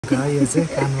झुम्का यो चाहिँ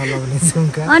कानमा लगाउने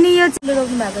झुम्का अनि यो चाहिँ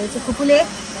रोप्नु भएको यो चाहिँ फुपूले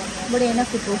बढी हैन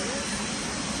फुपू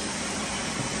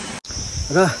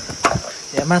र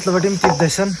यहाँ माथिल्लोबाट पनि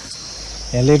टिप्दैछन्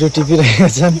यहाँ लेडो टिपिरहेका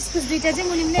छन् इस्कुस दुईटा चाहिँ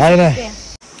मुनिम नै हैन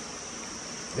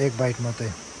एक बाइट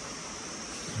मात्रै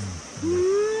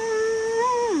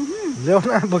ल्याउन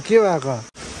अब के भएको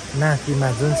नाकीमा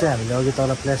जुन चाहिँ हामीले अघि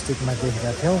तल प्लास्टिकमा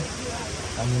देखेका थियौँ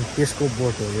अनि त्यसको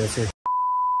बोट हो यो चाहिँ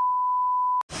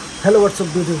hello what's up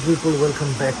beautiful people welcome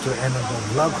back to another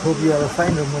vlog hope you are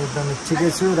fine र म एकदमै ठिकै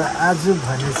छु र आज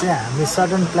भने चाहिँ हामी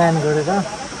सडन प्लान गरेर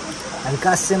हामी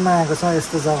कास्यमा आएको छौँ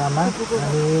यस्तो जग्गामा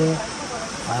अनि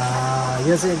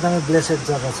यो चाहिँ एकदमै ब्लेसेड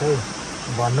जग्गा छ है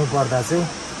भन्नुपर्दा चाहिँ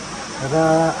र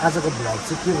आजको भ्लग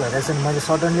चाहिँ के भइरहेछ भने मैले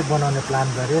सडनली बनाउने प्लान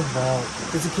गरेँ र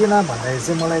त्यो चाहिँ किन भन्दाखेरि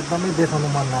चाहिँ मलाई एकदमै देखाउनु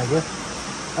मन लाग्यो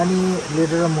अनि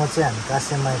लेडो र म चाहिँ हामी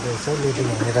कास्यमा आएको छौँ लेडो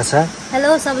हेरेर छ हेलो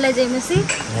सबलाई जय मसी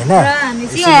हैन र हामी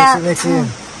चाहिँ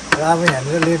अब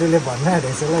यहाँनिर लेडोले भन्न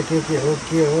आँटेछ ल के हो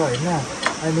हैन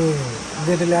अनि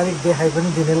लेडोले अलिक देखाइ पनि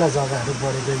दिने ल जग्गाहरू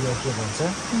बढेको यो के भन्छ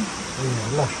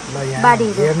ल ल यहाँ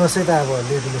हेर्नुहोस् है त अब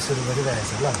लेडोले सुरु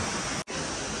गरिरहेछ ल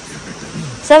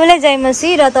सबैलाई जय मसी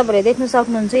र तपाईहरुले देख्न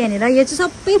सक्नुहुन्छ यहाँनिर यो चाहिँ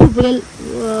सबै फुपूले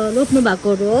रोप्नु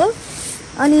भएको हो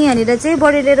अनि यहाँनिर चाहिँ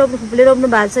बडीले फुपूले रोप्नु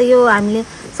भएको छ यो हामीले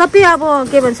सबै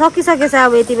अब के भन्छ सकिसकेछ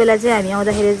अब यति बेला चाहिँ हामी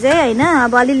आउँदाखेरि चाहिँ हैन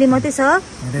अब अलिअलि मात्रै छ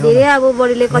धेरै अब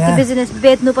बडीले कति बिजनेस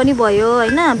बेच्नु पनि भयो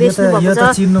हैन बेच्नु भएको छ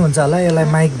चिन्नु हुन्छ होला यसलाई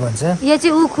माइक भन्छ यो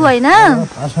चाहिँ उखु हैन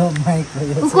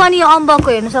उखु अनि अम्बकको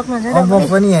हेर्न सक्नुहुन्छ अम्बक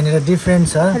पनि यहाँनिर डिफरेन्ट छ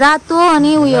रातो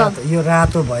अनि उयो यो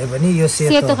रातो भयो भने यो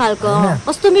सेतो खालको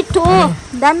कस्तो मिठो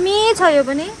दामी छ यो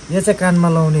पनि यो चाहिँ कानमा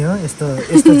लाउने हो यस्तो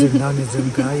झुम्काउने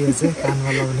झुम्का यो चाहिँ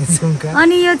कानमा लाउने झुम्का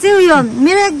अनि यो चाहिँ उयो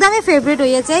मेरो एकदमै फेभरेट हो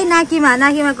यो चाहिँ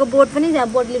नाकीमाको बोट पनि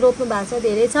बोटले रोप्नु भएको छ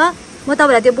धेरै छ म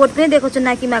तपाईहरुलाई त्यो बोट पनि देखाउँछु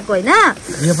नाकीमाको हैन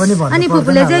यो पनि भन्नु अनि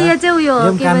फुपूले चाहिँ यो चाहिँ उयो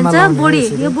के भन्छ बोडी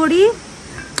यो बोडी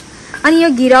अनि यो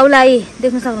घिरौला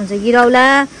देख्न सक्नुहुन्छ घिरौला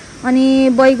अनि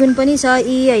बैगुन पनि छ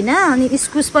हैन अनि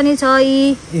इस्कुस पनि छ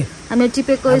हामीले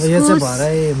टिपेको इस्कुस यो चाहिँ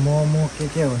भरै मोमो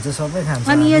के हुन्छ सबै खान्छ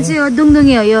अनि यो चाहिँ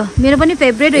दुङदुङे हो यो मेरो पनि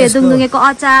फेभरेट हो यो दुङदुङेको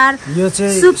अचार यो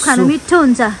चाहिँ सुप खानु मिठो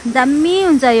हुन्छ दामी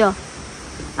हुन्छ यो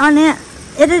अनि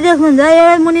यता देख्नुहुन्छ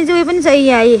एउटा मुनि चाहिँ उयो पनि छ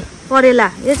यहाँ करेला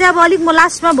यो चाहिँ अब अलिक म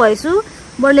लास्टमा भएछु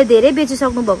बडीले धेरै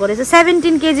बेचिसक्नु भएको रहेछ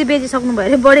 17 केजी बेचिसक्नु भयो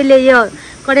अरे बडीले यो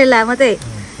करेला मात्रै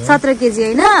 17 केजी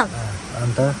हैन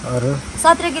अन्त अरु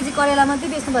 17 केजी करेला मात्रै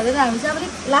बेच्नु भयो हामी चाहिँ अब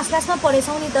अलिक लास्टमा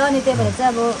पढेछौँ नि त अनि त्यही भएर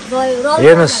चाहिँ अब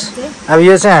हेर्नुस् अब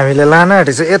यो चाहिँ हामीले लान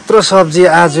आँटेछ यत्रो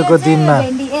सब्जी आजको दिनमा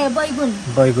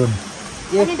बैगुन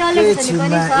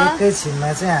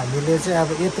एकैछिनमा चाहिँ हामीले चाहिँ अब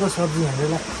यत्रो सब्जी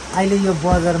हामीलाई अहिले यो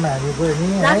बजारमा हामी गयो नि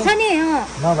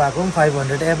नभएको पनि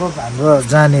 500 एबभ हाम्रो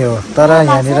जाने हो तर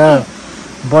यहाँनिर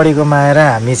बढीकोमा आएर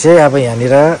हामी चाहिँ अब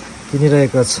यहाँनिर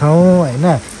किनिरहेको छौँ होइन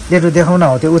लेडो देखाउन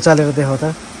हो त्यो उचालेर देखाउ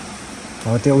त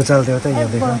हो त्यो उचाल्थ्यो त यहाँ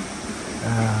देखाउ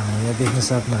यहाँ देख्न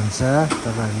सक्नुहुन्छ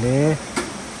तपाईँहरूले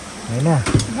होइन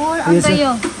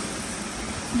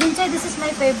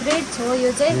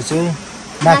यो चाहिँ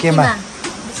नाकेमा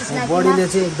बडीले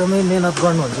चाहिँ एकदमै मेहनत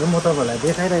गर्नुहुन्छ म तपाईँहरूलाई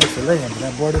देखाइरहेको छु ल यहाँनिर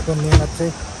बडीको मेहनत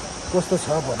चाहिँ कस्तो छ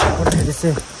भन्दाखेरि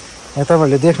चाहिँ यहाँ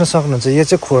तपाईँहरूले देख्न सक्नुहुन्छ यो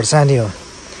चाहिँ खोर्सानी हो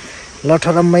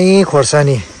लठरम्मै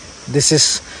खोर्सानी दिस इज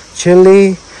चिल्ली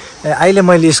अहिले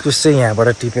मैले इस्कुस चाहिँ यहाँबाट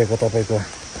टिपेको तपाईँको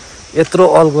यत्रो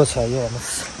अल्गो छ यो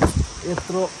हेर्नुहोस्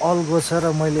यत्रो अल्गो छ र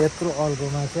मैले यत्रो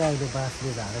अल्गोमा चाहिँ अहिले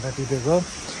बाँसले झारेर टिपेको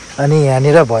अनि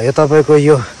यहाँनिर भयो तपाईँको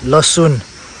यो लसुन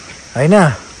होइन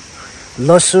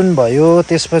लसुन भयो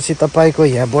त्यसपछि तपाईँको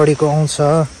यहाँ बढीको आउँछ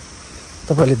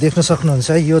तपाईँहरूले देख्न सक्नुहुन्छ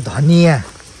यो धनियाँ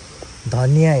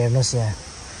हेर्नुहोस्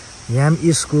यहाँ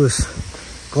इस्कुस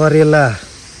करेला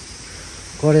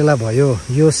भयो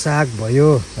यो साग भयो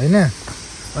होइन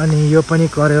अनि यो पनि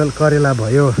करेला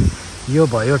भयो यो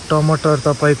भयो टमाटर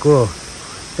तपाईँको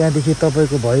त्यहाँदेखि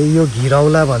तपाईँको भयो यो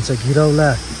घिरौला भन्छ घिरौला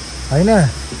होइन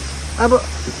अब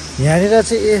यहाँनिर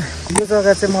चाहिँ यो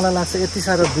जग्गा चाहिँ मलाई लाग्छ यति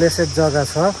साह्रो ब्लेसेड जग्गा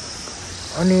छ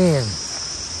अनि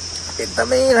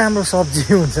एकदमै राम्रो सब्जी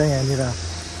हुन्छ यहाँनिर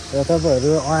र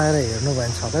तपाईँहरू आएर हेर्नुभयो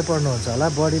भने छक्कै पर्नुहुन्छ होला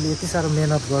बडीले यति साह्रो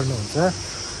मेहनत गर्नुहुन्छ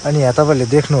अनि यहाँ तपाईँहरूले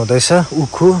देख्नु हुँदैछ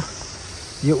उखु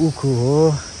यो उखु हो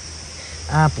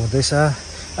आँप हुँदैछ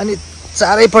अनि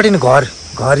चारैपट्टि नै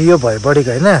घर यो भयो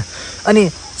बडीको होइन अनि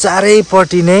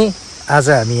चारैपट्टि नै आज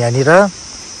हामी यहाँनिर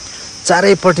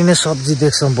चारैपट्टि नै सब्जी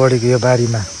देख्छौँ बडीको यो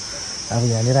बारीमा अब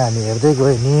यहाँनिर हामी हेर्दै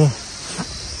गयो नि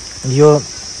यो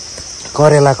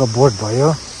करेलाको बोट भयो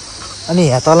अनि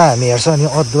यहाँ तल हामी हेर्छौँ नि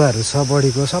अदुवाहरू छ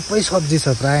बडीको सबै सब्जी छ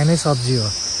प्रायः नै सब्जी हो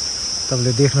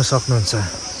तपाईँले देख्न सक्नुहुन्छ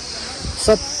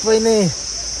सबै नै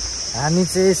हामी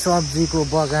चाहिँ सब्जीको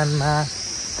बगानमा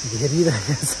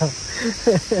घेरिरहेका छौँ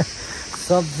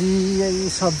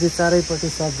सब्जी चारैपट्टि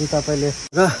सब्जी तपाईँले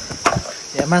र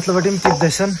यहाँ माथिल्लोपट्टि पनि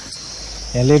टिप्दैछन्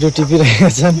यहाँ लेडो टिपिरहेका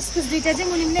छन्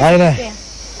होइन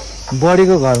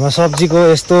बडीको घरमा सब्जीको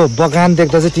यस्तो बगान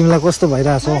देख्दा चाहिँ तिमीलाई कस्तो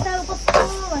भइरहेछ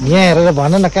यहाँ हेरेर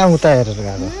भन न कहाँ उता हेरेर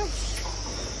गएको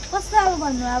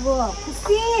अब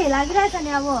खुसी लागिरहेछ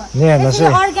नि अब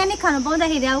अर्ग्यानिक खानु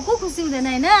पाउँदाखेरि अब को खुसी हुँदैन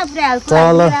होइन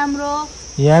राम्रो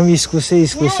यहाँ पनि इस्कुस छ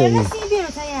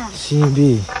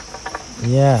सिबी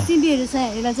यहाँ सिबीहरू छ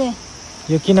हेरेर चाहिँ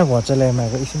यो किन घोचा ल्याएमा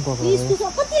एकछिन पक्राउ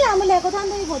कति लामो ल्याएको छ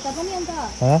अन्त यो घोचा पनि अन्त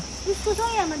इस्कुस हो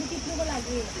यहाँ माथि टिप्नुको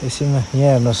लागि एकछिनमा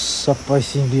यहाँ हेर्नुहोस् सबै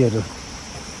सिबीहरू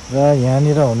र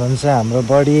यहाँनिर हुनुहुन्छ हाम्रो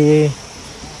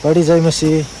बडी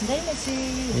जयमसी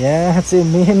यहाँ चाहिँ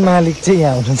मेन मालिक चाहिँ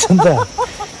यहाँ हुनुहुन्छ नि त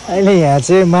अहिले यहाँ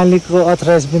चाहिँ मालिकको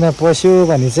अथराइज बिना पस्यो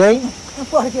भने चाहिँ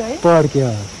पड्क्यो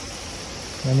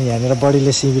अनि यहाँनिर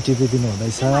बडीले सिबी टिपिदिनु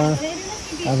हुँदैछ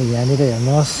अब यहाँनिर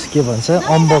हेर्नुहोस् के भन्छ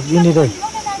अम्बक यिनीहरू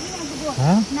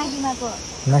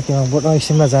नाकिमा बोट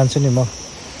एकछिनमा जान्छु नि म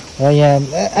र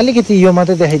यहाँ अलिकति यो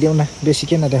मात्रै देखाइदेऊ न बेसी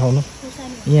किन देखाउनु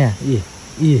यहाँ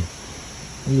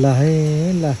ल है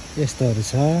ल यस्तोहरू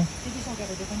छ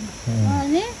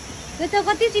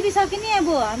कति टिपिसक्यो नि अब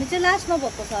हामी चाहिँ लास्टमा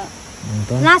भएको छ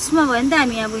लास्टमा भयो नि त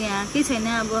हामी अब यहाँ केही छैन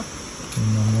अब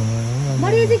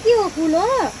बडी चाहिँ के हो फुल हो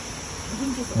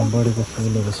बडीको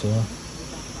फुलहरू छ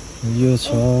यो छ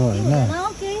होइन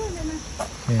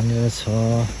यहाँनिर छ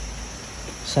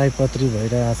सयपत्री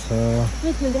भइरहेछ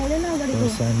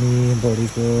खोर्सानी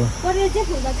बडीको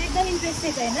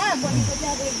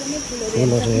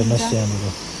फुलहरू हेर्नुहोस् यहाँनिर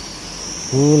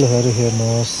फुलहरू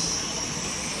हेर्नुहोस्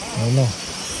होइन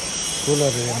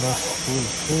फुलहरू हेर्नुहोस्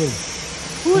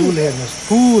फुल हेर्नुहोस्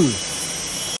फुल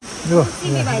यो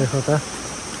देखो त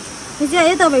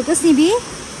तपाईँको सिबी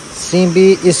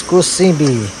इस्कुस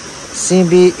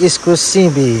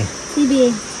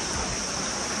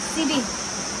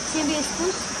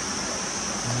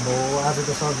आज त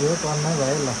सब्जी हो टन्नै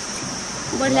भयो ल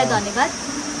बडीलाई धन्यवाद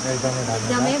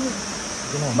एकदमै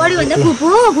बडी भन्दा फुपू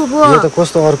यो त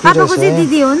कस्तो अर्कै रहेछ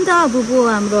दिदी हो नि त फुपू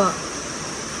हाम्रो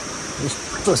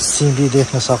यस्तो सिबी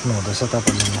देख्न सक्नुहुँदैछ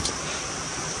तपाईँले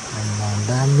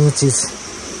दामी चिज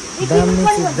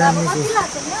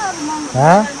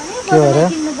के हो र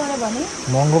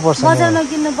महँगो पर्छ बजारमा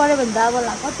किन्नु पर्यो भने त अब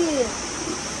कति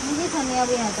महँगै छ नि अब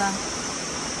यहाँ त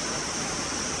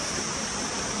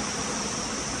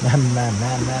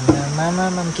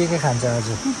के खान्छ आज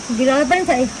बिरालो पनि छ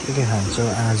के खान्छौ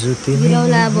आज तिमी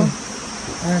अब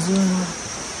आज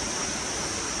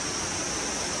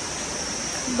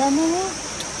दामी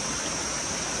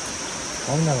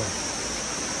आउन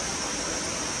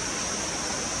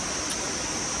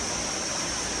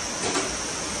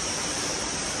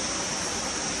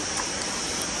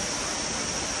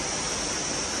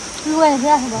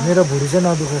मेरो भुँडी चाहिँ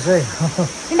नदुखोस् है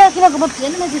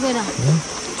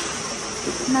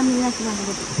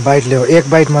बाइट ल्याऊ एक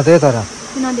बाइट मात्रै तर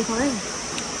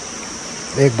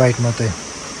एक बाइट मात्रै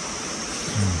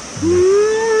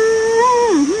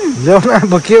ल्याउ न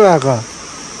अब के भएको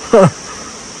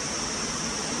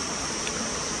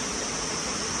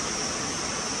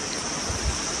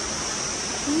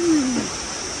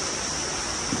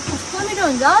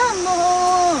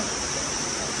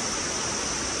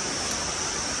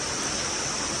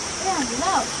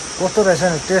कस्तो रहेछ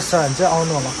नि टेस्ट छ भने चाहिँ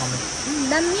आउनु होला खानु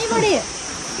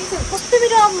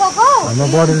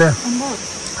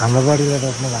हाम्रो बडीले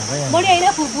रोप्नु भएको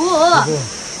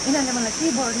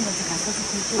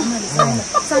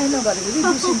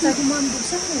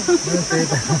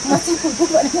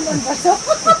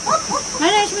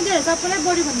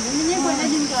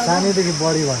सानैदेखि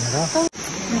बडी भनेर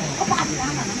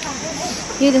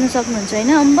यो देख्न सक्नुहुन्छ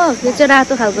होइन अम्बक यो चाहिँ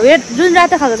रातो खालको जुन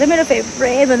रातो खालको चाहिँ मेरो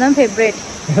फेभरेट भन्दा पनि फेभरेट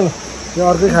यो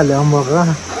अर्कै खाले अम्बक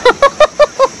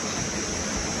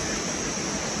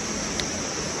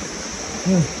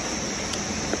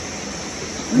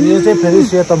यो चाहिँ फेरि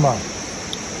सेतोमा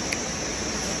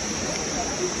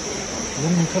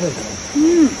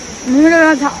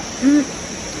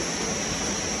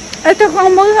यताको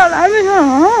अम्बक दामी छ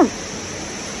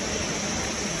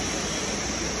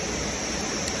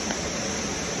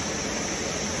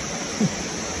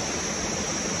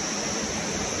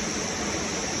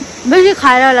बेसी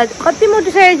खाएर होला कति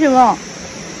मोटिसकेको छु म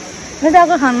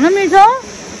यताको खानु नमिल्छ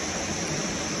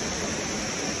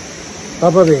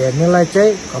तपाईँहरू हेर्नेलाई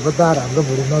चाहिँ खबरदार हाम्रो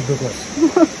भुँडी नदुखोस्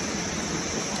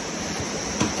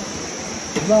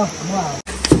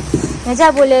यहाँ चाहिँ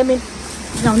अब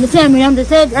ल्याउनु चाहिँ हामी राम्रो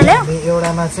चाहिँ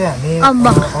एउटामा चाहिँ हामी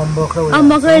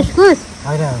अम्बक र इस्कुस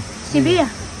होइन सिबी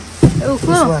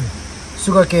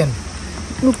सुगर केन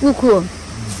उखु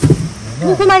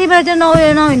कुकुमारीबाट चाहिँ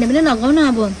नहुने पनि लगाउन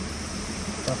अब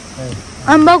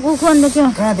अम्बक उखु अन्त के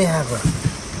कहाँ देखाएको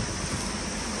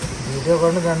भिडियो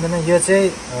गर्नु जान्दैन यो चाहिँ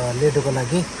लेडोको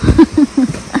लागि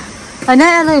होइन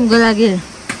एलोइमको लागि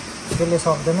त्यसले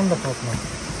सक्दैन नि त खोज्न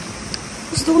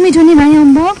कस्तो मिठो नि भाइ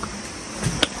अम्बक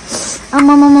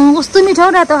आम्मामा कस्तो मिठो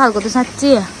रातो खालको त साँच्ची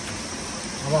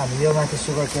अब हामी यो माथि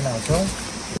सुगर केन हाल्छौँ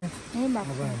अब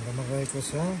हाम्रोमा गएको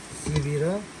छ सिबी र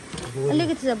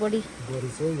अलिकति छ बडी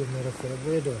चाहिँ यो मेरो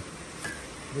फेभरेट हो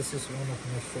this is one of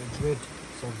my favourite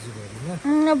सब्जी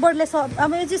भरिमा बडीले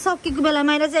अब यो चाहिँ सकेको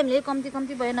बेलामा आएर चाहिँ हामीले कम्ती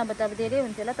कम्ती भयो नभए त अब धेरै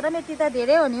हुन्थ्यो होला तर मेथी त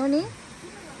धेरै हो नि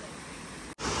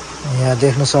यहाँ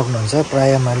देख्न सक्नुहुन्छ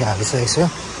प्रायः मैले हालिसकेको छु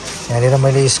यहाँनिर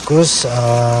मैले इस्कुस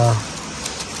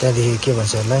त्यहाँदेखि के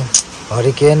भन्छ यसलाई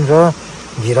हरिकेन र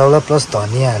घिरौला प्लस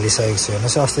धनियाँ हालिसकेको छु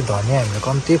हेर्नुहोस् अस्ति धनियाँ हामीले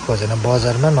कम्ती खोजेन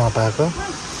बजारमा नपाएको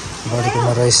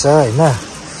बडीकोमा रहेछ होइन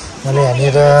मैले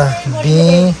यहाँनिर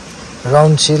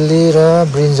राउन्ड चिल्ली र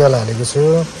ब्रिन्जल हालेको छु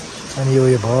अनि यो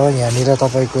भयो यहाँनिर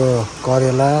तपाईँको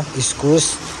करेला इस्कुस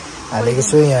हालेको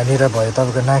छु यहाँनिर भयो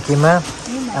तपाईँको नाकीमा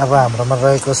अब हाम्रोमा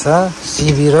रहेको छ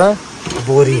सिबी र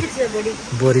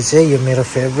बोरी चाहिँ यो मेरो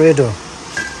फेभरेट हो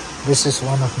this is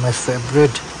one of my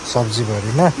favourite सब्जी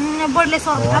भरिमा बडीले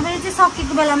अब यो चाहिँ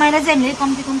सकेको बेलामा आएर चाहिँ हामीले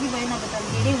कम्ती कम्ती भयो नभए त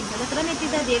धेरै हुन्छ होला तर मेथी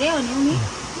त धेरै हो नि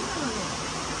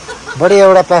बडी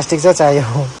एउटा प्लास्टिक चाहिँ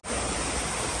चाहियो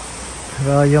र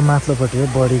यो माथिल्लोपट्टि हो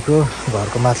बडीको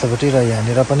घरको माथिल्लोपट्टि र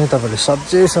यहाँनिर पनि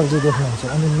तपाईँहरूले सब्जी देख्नुहुन्छ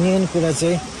अनि मेन कुरा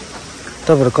चाहिँ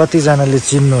तपाईँहरू कतिजनाले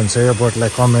चिन्नुहुन्छ यो बोटलाई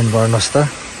कमेन्ट गर्नुहोस् त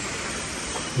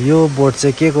यो बोट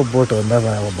चाहिँ के को बोट हो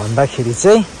भन्दाखेरि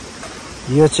चाहिँ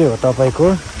यो चाहिँ हो तपाईँको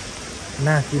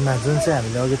नाकीमा जुन चाहिँ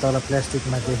हामीले अघि तल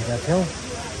प्लास्टिकमा देखेका थियौँ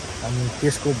अनि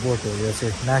त्यसको बोट हो यो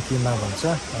चाहिँ नाकीमा भन्छ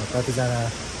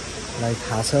कतिजनालाई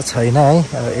थाहा छ छैन है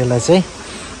यसलाई चाहिँ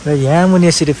र यहाँ मुनि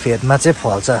यसरी फेदमा चाहिँ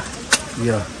फल्छ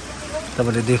यो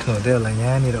तपाईँले देख्नुहुँदै होला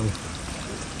यहाँनिर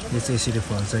यो चाहिँ यसरी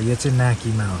फल्छ यो चाहिँ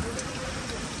नाकीमा हो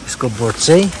यसको बोट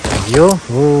चाहिँ यो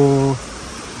हो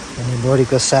अनि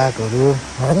बडीको सागहरू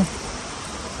है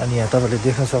अनि यहाँ तपाईँले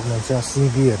देख्न सक्नुहुन्छ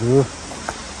सिबीहरू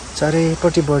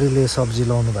चारैपट्टि बडीले सब्जी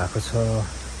लाउनु भएको छ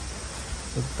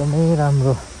एकदमै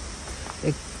राम्रो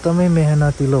एकदमै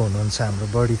मेहनतिलो हुनुहुन्छ हाम्रो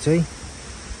बडी चाहिँ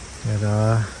र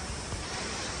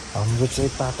हाम्रो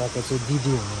चाहिँ पापाको चाहिँ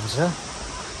दिदी हुनुहुन्छ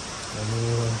अनि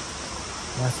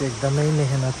उहाँ चाहिँ एकदमै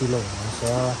मेहनतिलो हुनुहुन्छ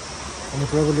अनि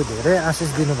प्रभुले धेरै आशिष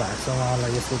दिनुभएको छ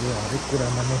उहाँलाई यसरी हरेक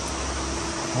कुरामा नै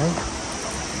है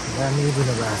दामी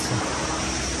दिनुभएको छ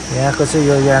यहाँको चाहिँ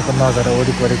यो यहाँको नजारा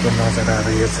वरिपरिको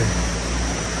नजाराहरू यो चाहिँ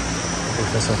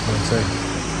देख्न सक्नुहुन्छ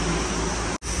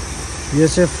यो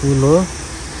चाहिँ फुल हो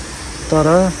तर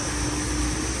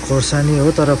खोर्सानी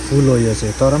हो तर फुल हो यो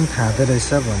चाहिँ तर पनि खाँदो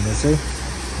रहेछ भन्ने चाहिँ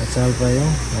चाल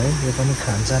पायौँ है यो पनि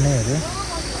खान्छ नै अरे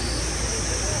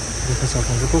देख्न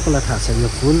सक्नुहुन्छ कोलाई थाहा छ यो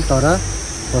फुल तर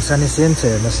खोर्सानी सेम छ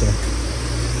हेर्नुहोस् यहाँ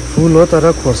फुल हो तर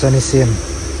खोर्सानी सेम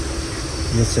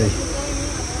यो चाहिँ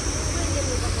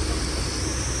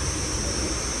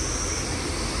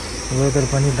वेदर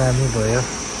पनि दामी भयो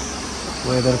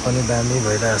वेदर पनि दामी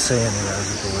भइरहेछ यहाँनिर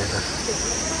आजको वेदर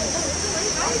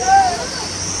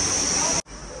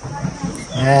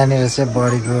यहाँनिर चाहिँ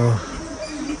बडीको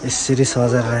यसरी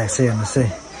सजाएर राखेको छ हेर्नुहोस् है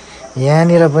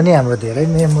यहाँनिर पनि हाम्रो धेरै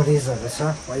मेमोरिजहरू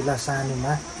छ पहिला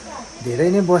सानोमा धेरै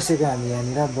नै बसेको हामी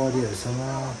यहाँनिर बडीहरूसँग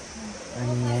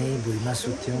अनि यहीँ भुइँमा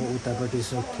सुत्थ्यौँ उतापट्टि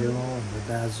सुत्थ्यौँ हाम्रो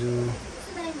दाजु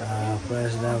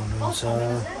प्रयासदा हुनुहुन्छ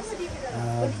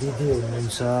दिदी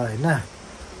हुनुहुन्छ होइन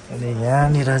अनि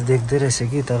यहाँनिर देख्दै रहेछ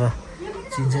कि तर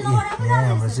चिन्छ यहाँ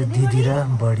हाम्रो चाहिँ दिदी र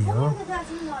बडी हो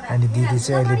अनि दिदी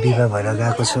चाहिँ अहिले बिहा भएर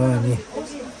गएको छ अनि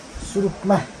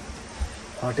सुरुमा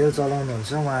होटेल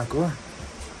चलाउनुहुन्छ उहाँको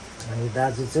अनि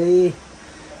दाजु चाहिँ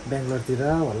बेङ्गलोरतिर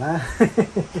होला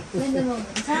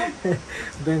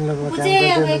बेङ्गलोरमा काम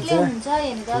गर्दै हुनुहुन्छ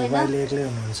मोबाइल एक्लै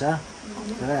हुनुहुन्छ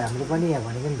तर हाम्रो पनि यहाँ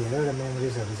भनेको नि धेरैवटा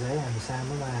मेमोरिजहरू छ है हामी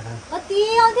सानोमा आएर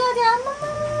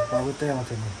बहुतै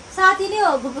आउँथ्यो नि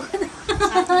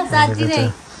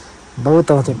बहुत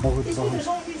आउँथ्यो बहुत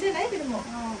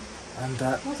अन्त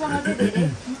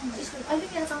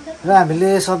र हामीले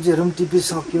सब्जीहरू पनि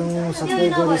टिपिसक्यौँ सबै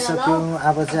गरिसक्यौँ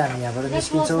अब चाहिँ हामी यहाँबाट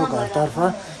निस्किन्छौँ घरतर्फ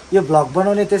यो भ्लग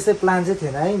बनाउने त्यस्तै प्लान चाहिँ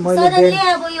थिएन है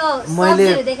मैले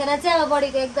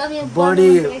बडी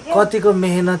कतिको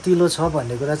मेहनतिलो छ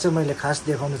भन्ने कुरा चाहिँ मैले खास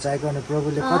देखाउन चाहेको अनि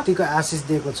प्रभुले कतिको आशिष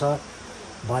दिएको छ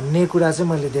भन्ने कुरा चाहिँ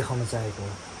मैले देखाउन चाहेको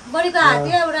बडीको हात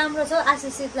अब राम्रो छ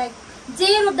आशिषित लाइक जे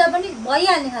रोप्दा पनि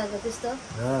भइहाल्ने खालको त्यस्तो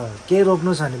के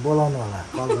रोप्नु छ भने बोलाउनु होला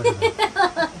कल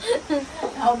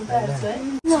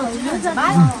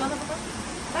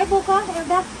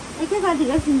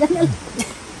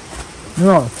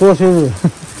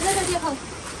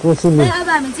कोसीले अब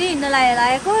हामी चाहिँ हिँड्न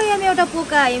लागेको यहाँ एउटा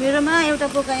पोका मेरोमा एउटा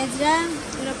पोका एज्रा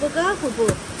एउटा पोका फुपू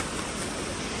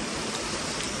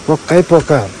पोकै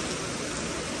पोका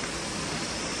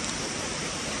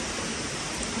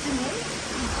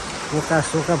पोका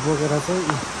सोका बोकेर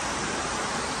चाहिँ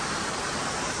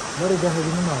बढी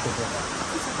देखाइदिनु न त्यो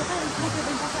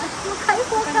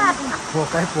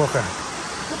पोकै पोका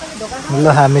ल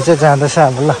हामी चाहिँ जाँदैछ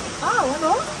अब ल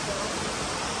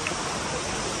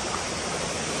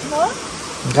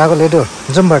गएको लेटो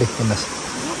जाउँ बढी हिँड्नुहोस्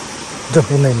जाउँ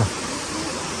हिँड्दैन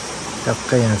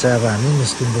टक्कै यहाँ चाहिँ अब हामी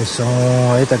निस्किँदैछौँ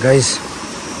है त गाइस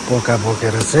पोका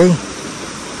बोकेर चाहिँ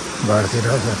घरतिर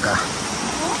गएका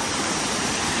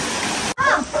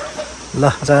ल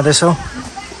जाँदैछौँ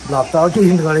ब्लग त अघि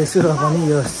हिँड गरेको छु र पनि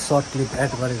यो सर्ट क्लिप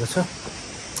एड गरेको छु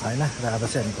होइन र अब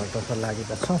चाहिँ हामी घरतर्फ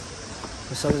लागेका छौँ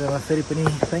सबैजना फेरि पनि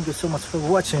thank you so much for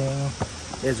watching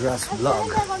एजरास blog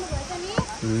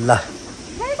ल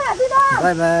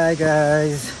बाई बाई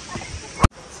गाइज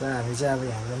हामी चाहिँ अब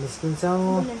यहाँबाट निस्किन्छौँ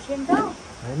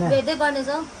होइन भेट्दै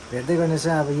गर्नेछ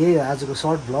अब यही हो आजको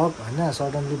सर्ट भ्लग होइन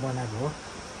सडनली बनाएको हो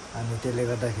अनि त्यसले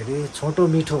गर्दाखेरि छोटो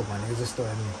मिठो भनेको जस्तो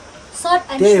हामी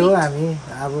त्यही हो हामी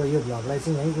अब यो भ्लगलाई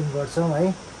चाहिँ यहीँ इन गर्छौँ है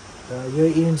र यो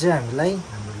इन चाहिँ हामीलाई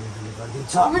हाम्रो लेडीले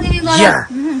गरिदिन्छ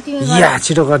या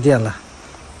छिटो गरिदिइहाल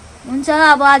हुन्छ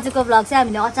अब आजको भ्लग चाहिँ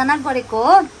हामीले अचानक गरेको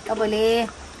हो तपाईँले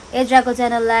एज्राको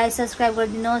च्यानललाई सब्सक्राइब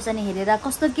गरिदिनुहोस् अनि हेरेर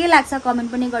कस्तो के लाग्छ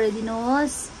कमेन्ट पनि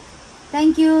गरिदिनुहोस्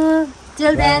thank you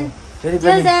till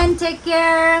then take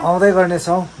care आउँदै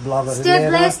गर्नेछौँ भ्लगहरू stay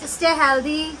blessed stay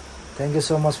healthy thank you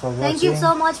so much for watching thank you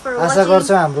so much for watching आशा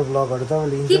गर्छु हाम्रो भ्लगहरू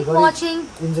तपाईँले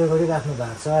इन्जोय गरिराख्नु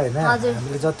भएको छ होइन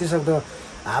हामीले जति सक्दो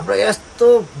हाम्रो यस्तो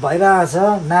भइरहेछ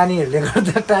नानीहरूले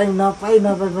गर्दा टाइम नपाइ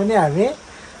पनि हामी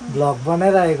भ्लग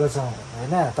बनाइरहेको छौँ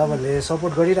होइन तपाईँहरूले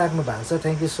सपोर्ट गरिराख्नु भएको छ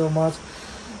थ्याङ्क यू सो मच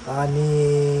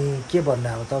अनि के भन्नु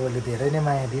अब तपाईँले धेरै नै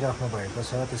माया दिइराख्नु भएको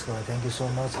छ त्यसको लागि थ्याङ्क यू सो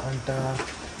मच अन्त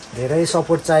धेरै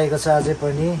सपोर्ट चाहिएको छ अझै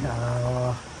पनि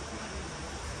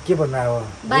के भन्नु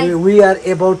अब we are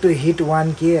about to hit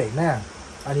 1K होइन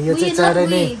अनि यो चाहिँ चाँडै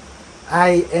नै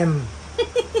आई एम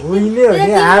विनै हो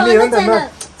नि हामी हो नि त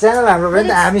च्यानल हाम्रो भयो नि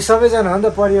त हामी सबैजना हो नि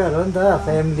त परिवार हो नि त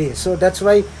family so that's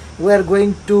why we are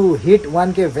going to hit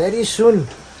 1K very सुन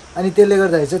अनि त्यसले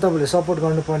गर्दाखेरि चाहिँ तपाईँले सपोर्ट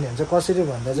गर्नुपर्ने हुन्छ कसरी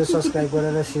भन्दा चाहिँ सब्सक्राइब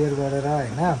गरेर सेयर गरेर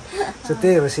होइन सो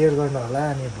त्यही हो सेयर गर्नु होला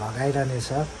अनि भ्लग आइरहनेछ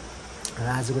र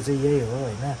आजको चाहिँ यही हो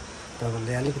होइन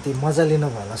तपाईँले अलिकति मजा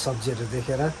लिनुभयो होला सब्जीहरू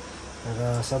देखेर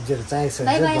र सब्जीहरू चाहिएको छ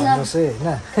भने चाहिँ भन्नुहोस् है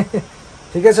होइन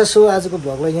ठिकै छ सो आजको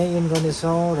भ्लगलाई यहीँ इन्ड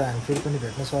गर्नेछौँ र हामी फेरि पनि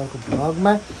भेट्नेछौँ अर्को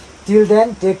भ्लगमा till then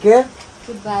take care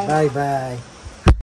by by